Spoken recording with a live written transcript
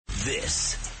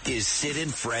This is Sid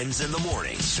and Friends in the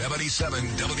Morning. 77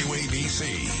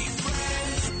 WABC.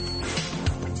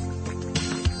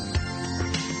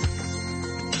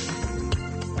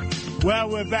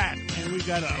 Well, we're back, and we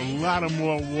got a lot of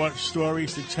more war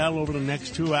stories to tell over the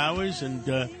next 2 hours. And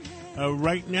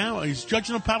right now, is Judge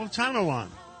Napolitano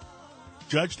on?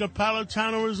 Judge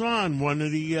Napolitano is on, one of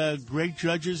the great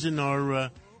judges in our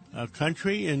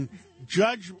country. And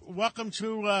Judge, welcome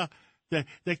to the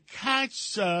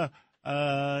Katz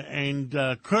and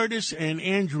Curtis and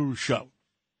Andrew show.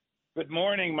 Good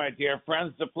morning, my dear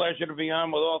friends. It's a pleasure to be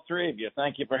on with all three of you.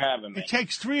 Thank you for having me. It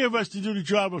takes three of us to do the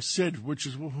job of Sid, which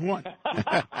is one.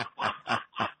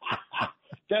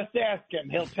 Just ask him.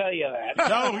 He'll tell you that.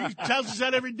 No, he tells us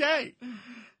that every day.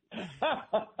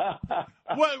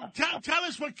 Well, tell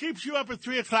us what keeps you up at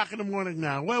 3 o'clock in the morning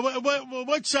now.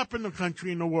 What's up in the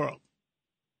country and the world?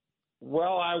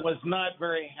 Well, I was not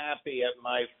very happy at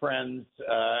my friends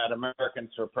at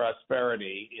Americans for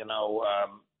Prosperity,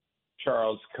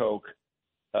 Charles Koch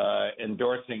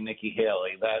endorsing Nikki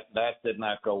Haley. That did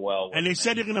not go well. And they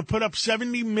said they're going to put up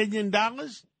 $70 million?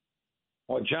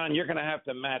 Well, John, you're going to have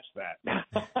to match that.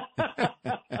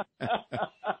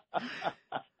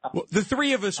 Well, the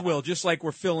three of us will, just like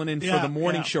we're filling in for the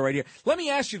morning show right here. Let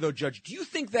me ask you, though, Judge, do you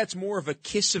think that's more of a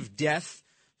kiss of death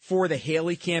for the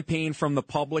Haley campaign from the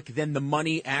public than the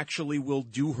money actually will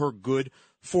do her good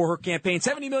for her campaign?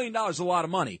 $70 million is a lot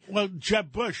of money. Well,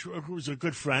 Jeb Bush, who was a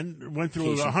good friend, went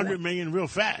through $100 million real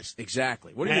fast.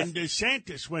 Exactly. And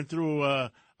DeSantis went through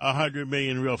 $100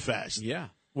 million real fast. Yeah.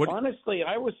 Honestly,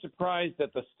 I was surprised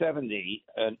at the 70,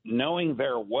 knowing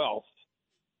their wealth.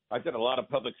 I did a lot of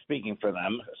public speaking for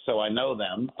them, so I know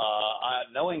them.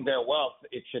 Knowing their wealth,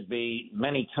 it should be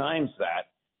many times that.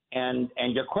 And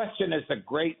your question is a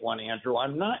great one, Andrew.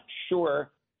 I'm not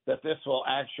sure that this will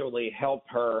actually help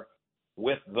her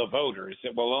with the voters.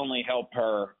 It will only help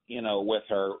her, with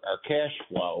her cash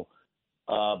flow.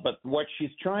 But what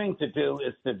she's trying to do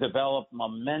is to develop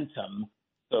momentum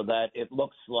so that it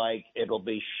looks like it'll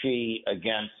be she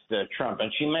against Trump.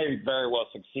 And she may very well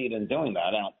succeed in doing that.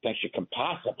 I don't think she can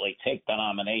possibly take the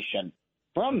nomination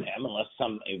from him unless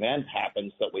some event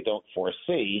happens that we don't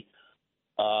foresee.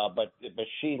 But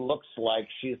she looks like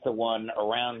she's the one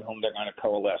around whom they're going to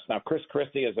coalesce. Now, Chris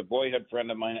Christie is a boyhood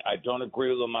friend of mine. I don't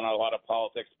agree with him on a lot of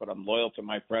politics, but I'm loyal to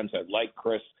my friends. I like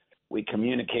Chris. We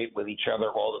communicate with each other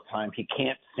all the time. He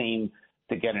can't seem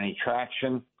to get any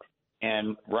traction.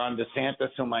 And Ron DeSantis,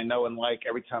 whom I know and like,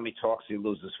 every time he talks, he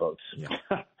loses votes. Yeah.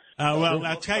 Well,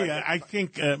 I'll tell you, I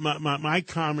think my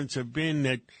comments have been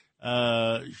that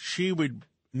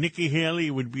Nikki Haley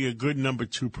would be a good number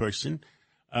two person.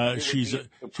 She's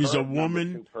a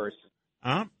woman.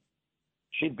 Huh?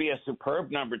 She'd be a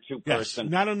superb number two person.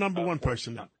 Yes, not a number one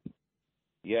person, though.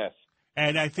 Yes.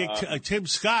 And I think Tim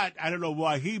Scott, I don't know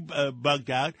why he bugged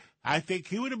out. I think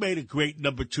he would have made a great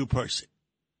number two person.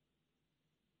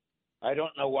 I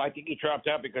don't know why. I think he dropped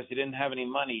out because he didn't have any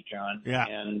money, John. Yeah.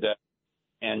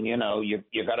 And you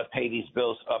got to pay these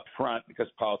bills up front because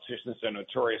politicians are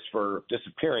notorious for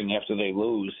disappearing after they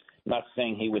lose. I'm not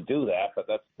saying he would do that, but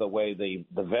that's the way the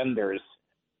vendors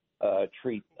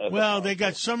treat. Well, they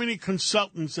got so many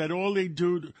consultants that all they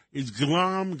do is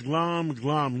glom, glom,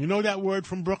 glom. You know that word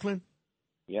from Brooklyn?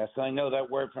 Yes, I know that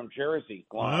word from Jersey.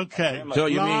 Glom. Okay. So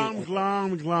you glom, mean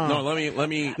glom, glom. No, let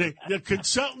me. The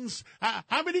consultants.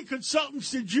 How many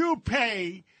consultants did you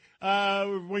pay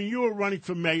when you were running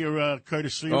for mayor,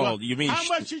 Curtis Lee? Oh, you mean how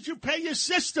much did you pay your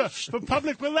sister for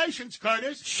public relations,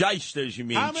 Curtis? Shysters, you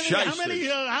mean? How much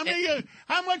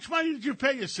money did you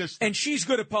pay your sister? And she's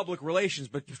good at public relations,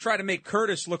 but to try to make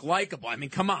Curtis look likable, I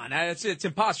mean, come on, it's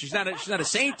impossible. She's not a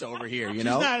saint over here, you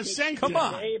know. She's not a saint. Come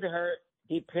on.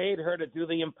 He paid her to do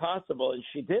the impossible, and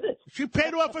she did it. She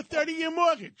paid off a 30-year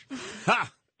mortgage. Ha!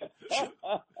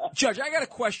 Judge, I got a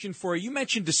question for you. You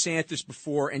mentioned DeSantis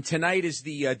before, and tonight is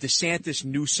the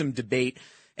DeSantis-Newsom debate.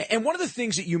 And one of the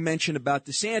things that you mentioned about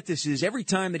DeSantis is every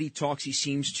time that he talks, he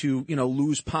seems to,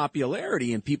 lose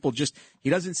popularity, and people he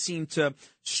doesn't seem to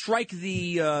strike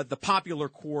the popular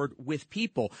chord with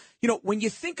people. When you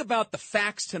think about the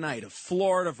facts tonight of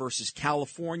Florida versus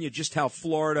California, just how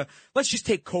Florida, let's just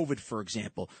take COVID, for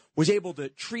example, was able to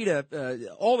treat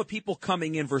all the people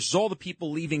coming in versus all the people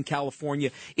leaving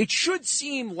California, it should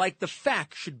seem like the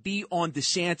facts should be on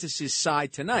DeSantis'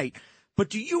 side tonight. But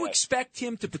do you expect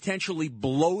him to potentially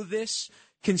blow this,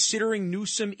 considering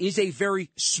Newsom is a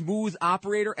very smooth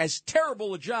operator, as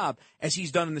terrible a job as he's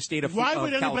done in the state of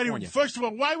California? First of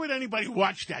all, why would anybody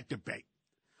watch that debate?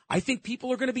 I think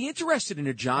people are going to be interested in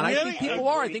it, John. Really? I think people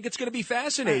are. I think it's going to be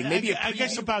fascinating. Maybe I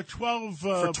guess about 12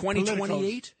 for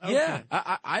 2028. Okay. Yeah,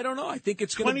 I don't know. I think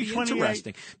it's going to be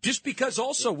interesting. Just because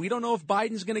also we don't know if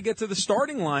Biden's going to get to the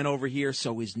starting line over here.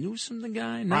 So is Newsom the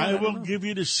guy? No, I will give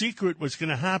you the secret. What's going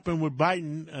to happen with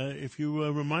Biden if you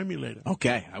remind me later?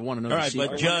 Okay, I want to know. All the right,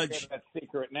 secret. but Judge, that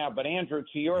secret now. But Andrew,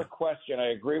 to your question,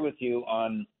 I agree with you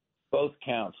on both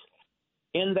counts.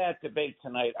 In that debate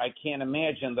tonight, I can't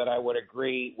imagine that I would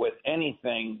agree with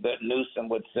anything that Newsom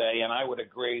would say, and I would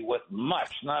agree with much,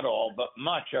 not all, but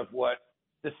much of what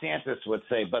DeSantis would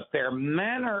say. But their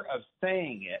manner of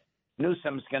saying it,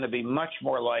 Newsom's going to be much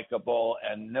more likable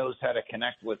and knows how to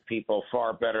connect with people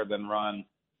far better than Ron.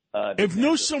 If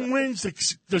Newsom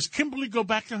wins, does Kimberly go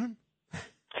back to him?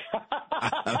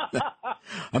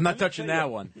 I'm not touching that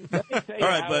one. All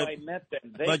right,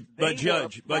 but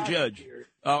Judge,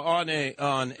 on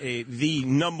the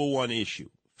number one issue,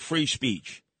 free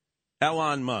speech.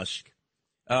 Elon Musk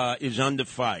is under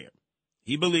fire.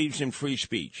 He believes in free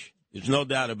speech. There's no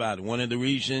doubt about it. One of the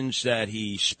reasons that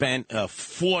he spent a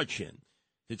fortune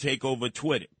to take over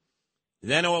Twitter.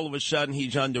 Then all of a sudden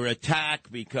he's under attack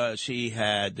because he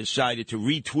had decided to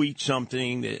retweet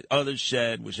something that others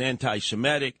said was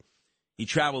anti-Semitic. He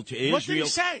traveled to Israel. What did he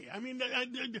say? I mean,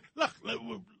 look,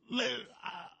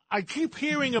 I keep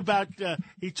hearing about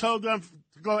he told them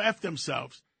to go F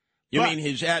themselves. You mean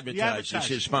his advertisers,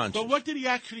 his sponsors. But what did he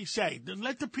actually say?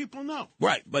 Let the people know.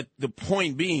 Right, but the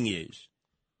point being is,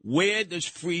 where does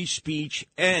free speech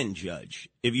end, Judge?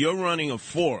 If you're running a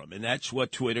forum, and that's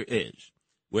what Twitter is,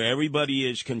 where everybody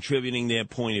is contributing their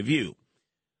point of view,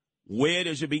 where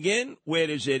does it begin? Where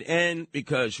does it end?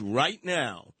 Because right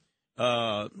now,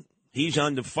 he's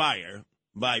under fire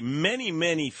by many,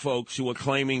 many folks who are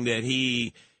claiming that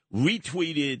he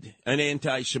retweeted an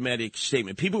anti-Semitic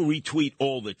statement. People retweet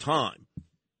all the time.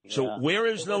 Yeah. So where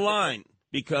is the line?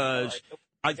 Because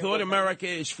I thought America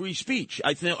is free speech.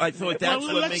 I thought that's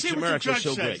what makes America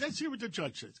so great. Let's hear what the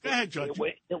judge says. Go ahead, Judge.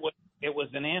 It was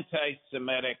an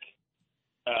anti-Semitic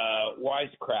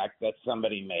wisecrack that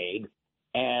somebody made,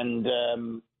 and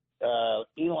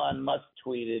Elon Musk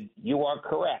tweeted, "You are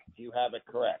correct. You have it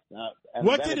correct."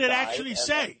 What did it actually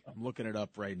say? I'm looking it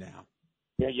up right now.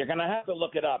 Yeah, you're going to have to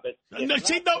look it up.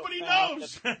 Nobody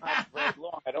knows.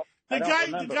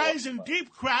 The guy's in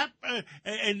deep crap,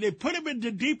 and they put him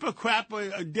into deeper crap,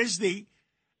 Disney,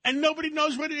 and nobody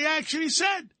knows what he actually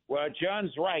said. Well,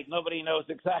 John's right. Nobody knows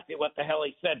exactly what the hell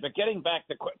he said. But getting back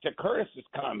to Curtis's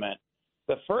comment,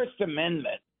 the First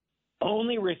Amendment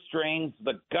only restrains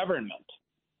the government.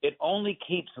 It only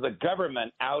keeps the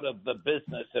government out of the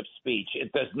business of speech.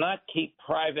 It does not keep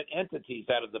private entities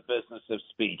out of the business of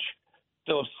speech.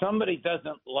 So if somebody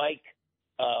doesn't like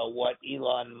what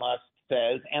Elon Musk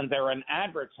says and they're an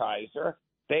advertiser,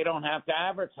 they don't have to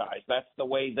advertise. That's the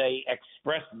way they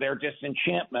express their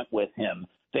disenchantment with him.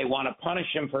 They want to punish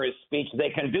him for his speech.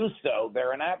 They can do so.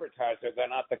 They're an advertiser. They're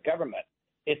not the government.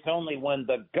 It's only when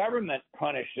the government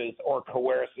punishes or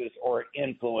coerces or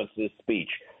influences speech.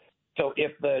 So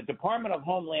if the Department of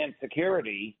Homeland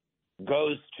Security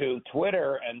goes to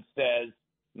Twitter and says,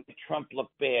 make Trump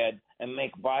look bad and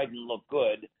make Biden look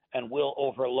good, and we'll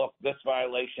overlook this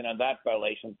violation and that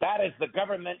violation, that is the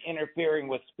government interfering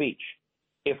with speech.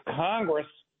 If Congress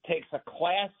takes a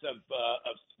class of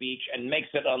speech and makes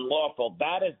it unlawful,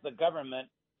 that is the government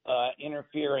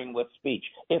interfering with speech.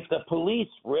 If the police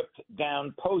ripped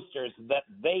down posters that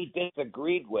they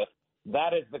disagreed with,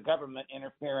 that is the government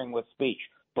interfering with speech.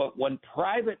 But when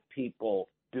private people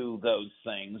do those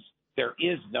things, there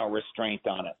is no restraint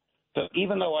on it. So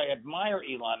even though I admire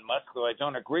Elon Musk, though I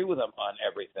don't agree with him on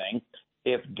everything,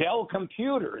 if Dell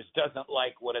Computers doesn't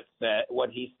like what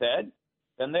he said,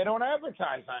 then they don't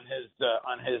advertise on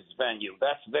his venue.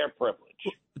 That's their privilege.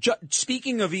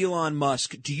 Speaking of Elon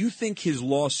Musk, do you think his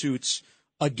lawsuits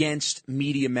against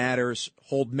Media Matters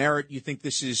hold merit? You think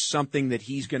this is something that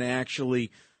he's going to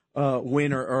actually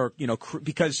win, or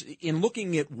because in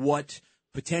looking at what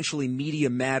potentially Media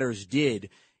Matters did,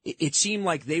 it seemed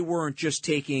like they weren't just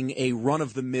taking a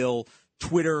run-of-the-mill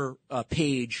Twitter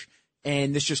page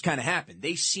and this just kind of happened.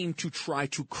 They seemed to try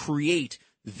to create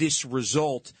this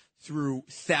result through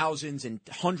thousands and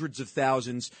hundreds of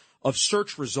thousands of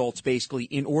search results, basically,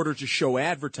 in order to show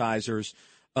advertisers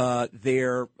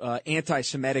their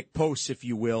anti-Semitic posts, if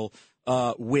you will,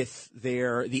 with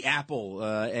the Apple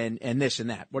and this and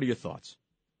that. What are your thoughts?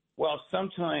 Well,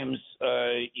 sometimes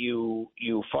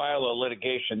you file a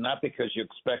litigation not because you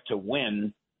expect to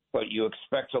win, but you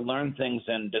expect to learn things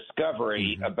in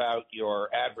discovery about your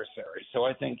adversary. So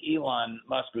I think Elon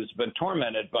Musk has been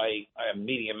tormented by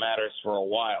Media Matters for a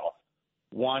while.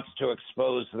 wants to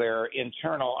expose their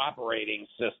internal operating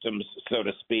systems, so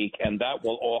to speak, and that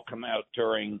will all come out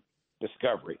during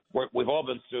discovery. We've all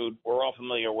been sued. We're all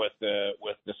familiar with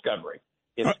discovery.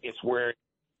 It's where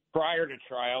prior to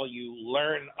trial you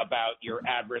learn about your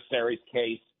adversary's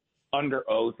case under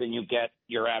oath, and you get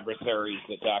your adversary's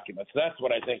documents. That's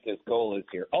what I think his goal is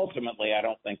here. Ultimately, I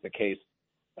don't think the case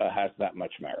has that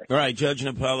much merit. All right, Judge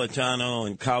Napolitano,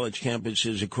 and college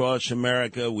campuses across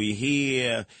America, we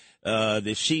hear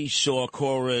the seesaw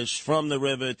chorus, from the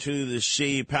river to the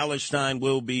sea, Palestine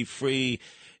will be free,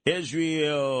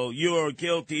 Israel, you're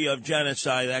guilty of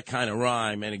genocide, that kind of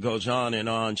rhyme, and it goes on and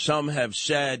on. Some have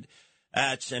said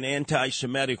that's an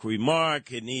anti-Semitic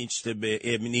remark. It needs to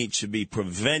be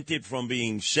prevented from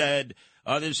being said.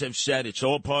 Others have said it's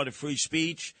all part of free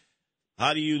speech.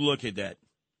 How do you look at that?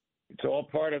 It's all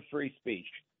part of free speech.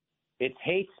 It's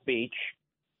hate speech,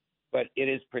 but it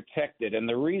is protected. And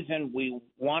the reason we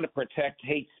want to protect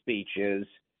hate speech is,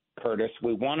 Curtis,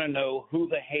 we want to know who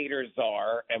the haters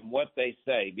are and what they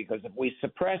say, because if we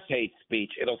suppress hate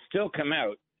speech, it'll still come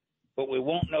out, but we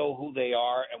won't know who they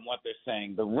are and what they're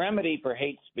saying. The remedy for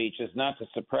hate speech is not to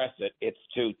suppress it. It's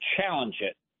to challenge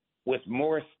it with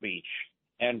more speech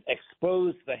and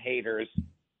expose the haters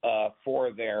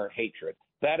for their hatred.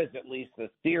 That is at least the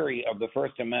theory of the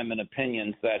First Amendment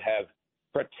opinions that have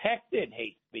protected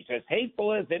hate speech. As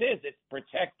hateful as it is, it's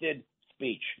protected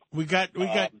speech. We got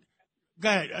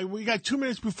 2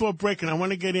 minutes before break, and I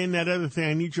want to get in that other thing.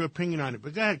 I need your opinion on it.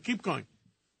 But go ahead, keep going.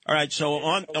 All right, so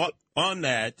on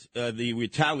that, the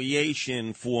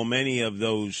retaliation for many of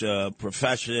those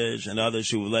professors and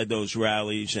others who led those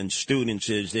rallies and students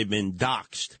is they've been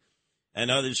doxxed.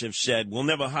 And others have said, we'll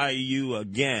never hire you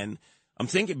again. I'm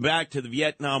thinking back to the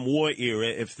Vietnam War era.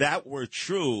 If that were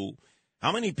true,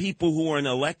 how many people who are in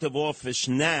elective office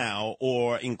now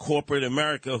or in corporate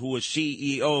America who are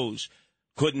CEOs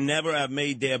could never have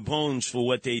made their bones for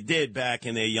what they did back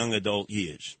in their young adult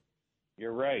years?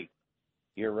 You're right.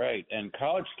 You're right. And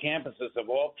college campuses of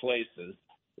all places,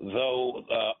 though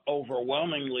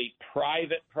overwhelmingly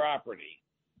private property,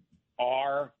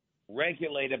 are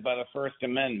regulated by the First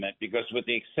Amendment, because with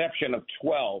the exception of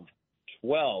 12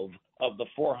 of the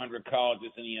 400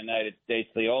 colleges in the United States,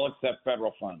 they all accept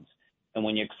federal funds. And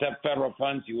when you accept federal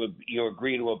funds, you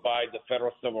agree to abide the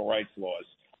federal civil rights laws.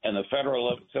 And the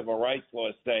federal civil rights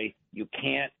laws say you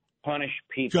can't punish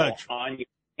people on your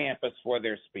campus for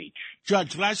their speech.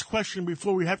 Judge, last question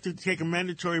before we have to take a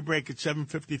mandatory break at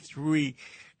 7:53.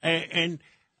 And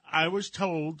I was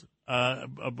told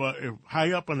about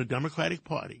high up on the Democratic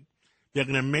Party, they're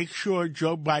going to make sure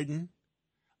Joe Biden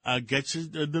gets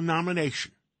the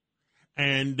nomination.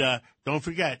 And don't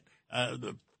forget,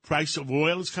 the price of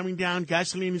oil is coming down,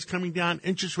 gasoline is coming down,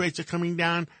 interest rates are coming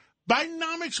down.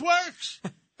 Bidenomics works.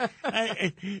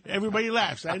 Everybody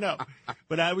laughs, I know.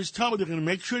 But I was told they're going to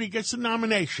make sure he gets the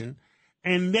nomination.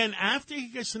 And then after he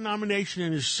gets the nomination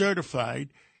and is certified,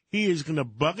 he is going to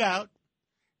bug out.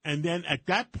 And then at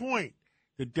that point,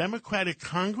 the Democratic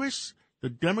Congress, the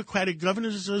Democratic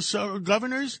governors,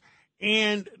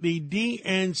 and the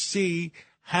DNC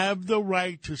have the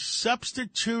right to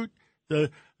substitute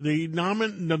the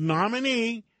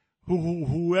nominee,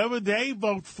 whoever they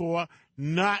vote for,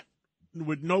 not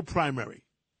with no primary.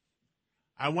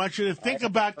 I want you to think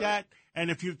about that,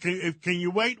 and if can you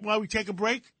wait while we take a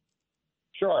break?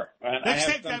 Sure. I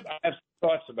have some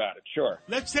thoughts about it. Sure.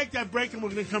 Let's take that break, and we're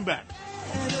going to come back.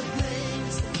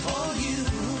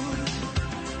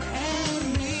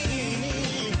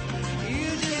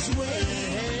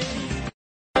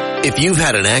 If you've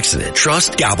had an accident,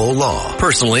 trust Gabo Law.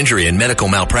 Personal injury and medical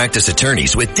malpractice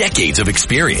attorneys with decades of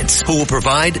experience who will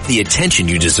provide the attention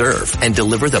you deserve and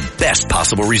deliver the best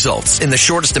possible results in the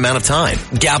shortest amount of time.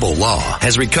 Gabo Law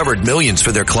has recovered millions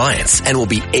for their clients and will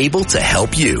be able to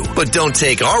help you. But don't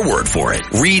take our word for it.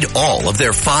 Read all of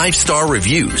their 5-star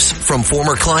reviews from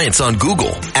former clients on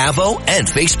Google, Avo, and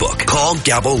Facebook. Call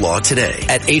Gabo Law today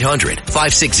at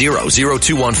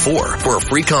 800-560-0214 for a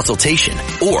free consultation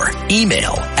or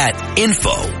email at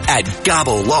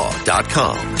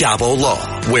info@gabolaw.com. Gabo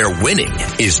Law, where winning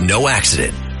is no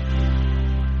accident.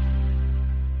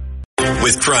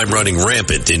 With crime running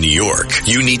rampant in New York,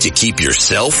 you need to keep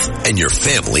yourself and your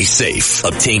family safe.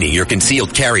 Obtaining your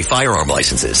concealed carry firearm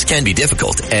licenses can be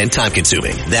difficult and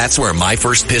time-consuming. That's where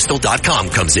MyFirstPistol.com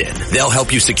comes in. They'll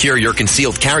help you secure your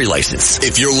concealed carry license.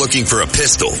 If you're looking for a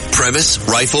pistol, premise,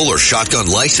 rifle, or shotgun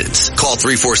license, call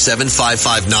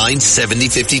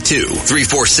 347-559-7052.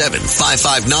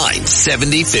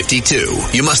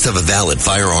 347-559-7052. You must have a valid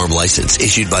firearm license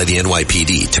issued by the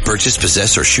NYPD to purchase,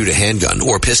 possess, or shoot a handgun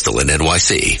or pistol in NYC.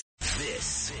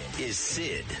 This is is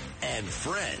Sid and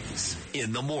Friends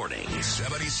in the morning.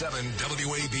 77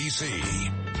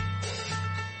 WABC.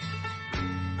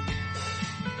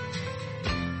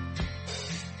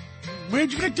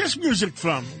 Where'd you get this music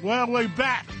from? Well, way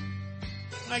back.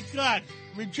 My God.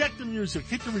 Reject the music.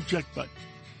 Hit the reject button.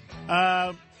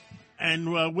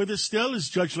 And with us still is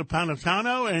Judge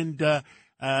Napolitano, and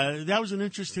that was an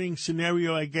interesting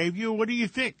scenario I gave you. What do you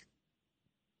think?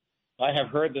 I have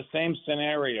heard the same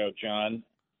scenario, John,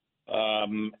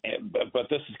 but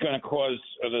this is going to cause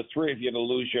the three of you to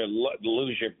lose your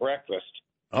breakfast.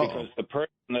 Uh-oh. Because the person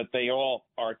that they all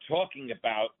are talking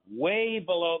about way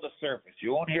below the surface,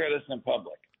 you won't hear this in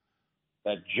public,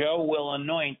 that Joe will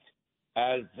anoint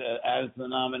as the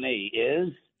nominee is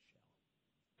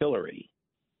Hillary.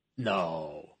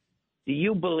 No. Do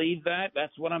you believe that?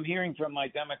 That's what I'm hearing from my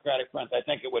Democratic friends. I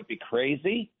think it would be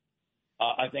crazy.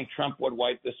 I think Trump would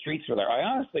wipe the streets with her. I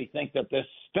honestly think that this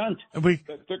stunt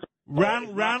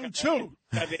round two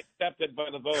be accepted by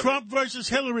the voters. Trump versus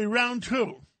Hillary, round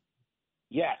two.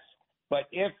 Yes, but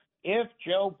if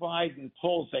Joe Biden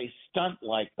pulls a stunt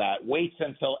like that, waits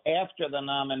until after the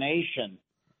nomination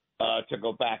to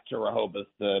go back to Rehoboth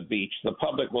Beach, the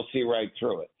public will see right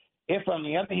through it. If, on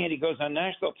the other hand, he goes on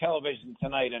national television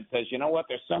tonight and says, you know what,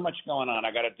 there's so much going on.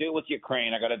 I got to deal with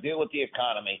Ukraine. I got to deal with the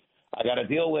economy. I got to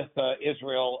deal with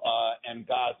Israel and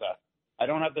Gaza. I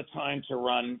don't have the time to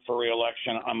run for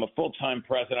re-election. I'm a full-time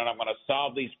president. I'm going to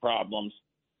solve these problems.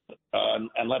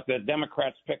 And let the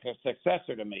Democrats pick a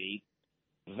successor to me,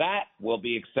 that will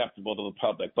be acceptable to the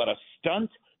public. But a stunt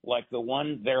like the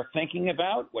one they're thinking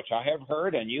about, which I have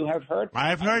heard and you have heard,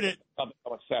 I've heard it. I'll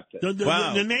accept it.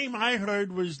 The name I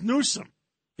heard was Newsom.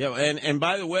 Yeah, and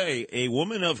by the way, a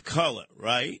woman of color,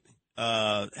 right?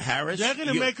 Harris. They're going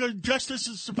to make her justice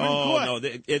of the Supreme Court. Oh,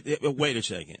 no. Wait a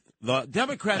second. The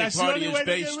Democratic Party is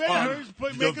based on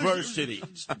diversity.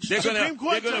 They're going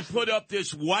to put up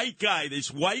this white guy, this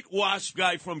white wasp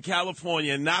guy from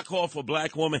California, and knock off a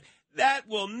black woman. That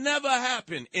will never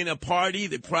happen in a party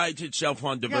that prides itself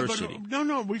on diversity. Yeah,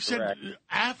 no. We said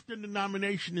after the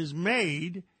nomination is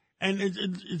made, and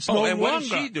it's no longer. What does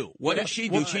she do? What does she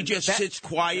do? She just sits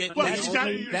quiet. Well, she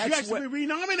has to be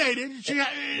renominated.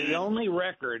 The only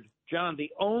record, John,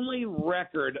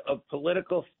 of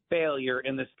political failure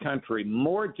in this country,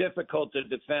 more difficult to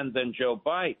defend than Joe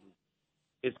Biden,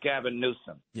 is Gavin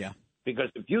Newsom. Yeah.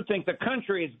 Because if you think the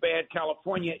country is bad,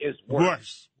 California is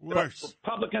worse. Worse.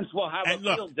 Republicans will have a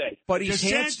field day. But he's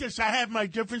DeSantis, I have my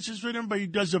differences with him, but he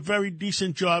does a very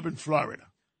decent job in Florida.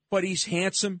 But he's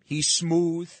handsome. He's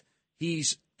smooth.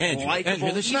 He's likable.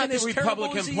 Andrew, this is not the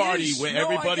Republican Party where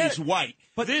everybody's white.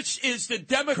 But this is the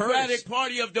Democratic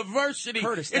Party of diversity.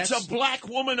 Curtis, it's a black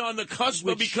woman on the cusp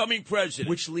of becoming president.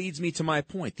 Which leads me to my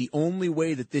point. The only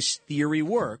way that this theory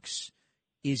works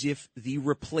is if the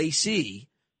replacee,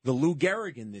 the Lou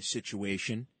Gehrig in this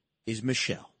situation, is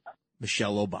Michelle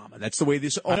Obama. That's the way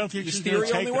this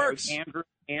theory only works.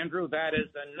 Andrew, that is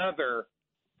another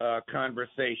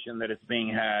conversation that is being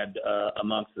had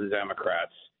amongst the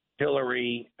Democrats.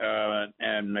 Hillary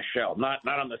and Michelle, not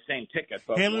on the same ticket.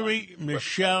 But Hillary,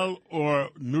 Michelle, or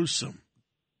Newsom.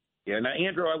 Yeah. Now,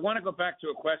 Andrew, I want to go back to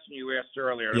a question you asked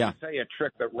earlier. Yeah. I'll tell you a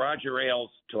trick that Roger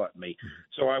Ailes taught me.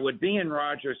 So I would be in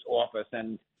Roger's office,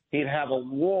 and he'd have a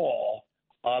wall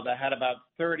that had about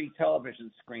 30 television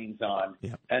screens on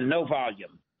and no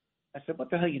volume. I said,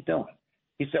 what the hell are you doing?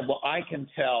 He said, well, I can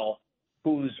tell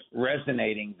who's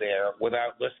resonating there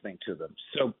without listening to them.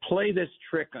 So play this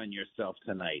trick on yourself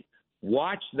tonight.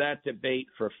 Watch that debate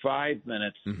for 5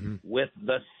 minutes with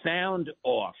the sound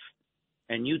off,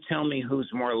 and you tell me who's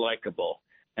more likable.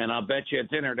 And I'll bet you at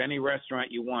dinner at any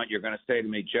restaurant you want, you're going to say to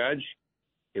me, Judge,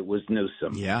 it was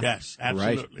Newsom. Yeah. Yes,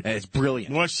 absolutely. Right. It's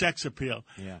brilliant. More sex appeal.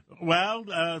 Yeah. Well,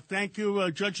 thank you,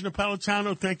 Judge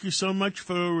Napolitano. Thank you so much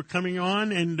for coming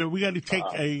on. And we got to take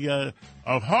a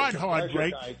hard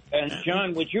break. Guys. And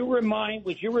John, would you remind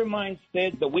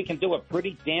Sid that we can do a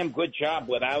pretty damn good job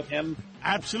without him?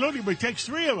 Absolutely, but it takes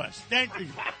three of us. Thank you.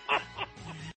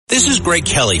 This is Greg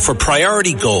Kelly for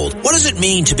Priority Gold. What does it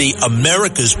mean to be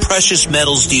America's precious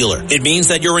metals dealer? It means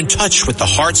that you're in touch with the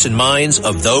hearts and minds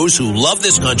of those who love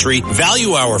this country,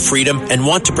 value our freedom, and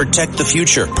want to protect the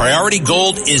future. Priority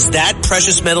Gold is that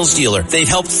precious metals dealer. They've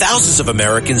helped thousands of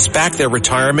Americans back their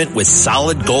retirement with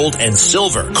solid gold and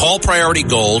silver. Call Priority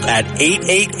Gold at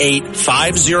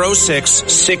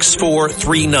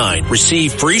 888-506-6439.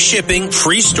 Receive free shipping,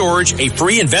 free storage, a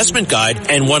free investment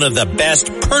guide, and one of the best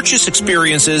purchase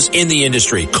experiences in the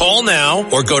industry. Call now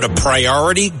or go to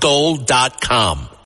PriorityGold.com.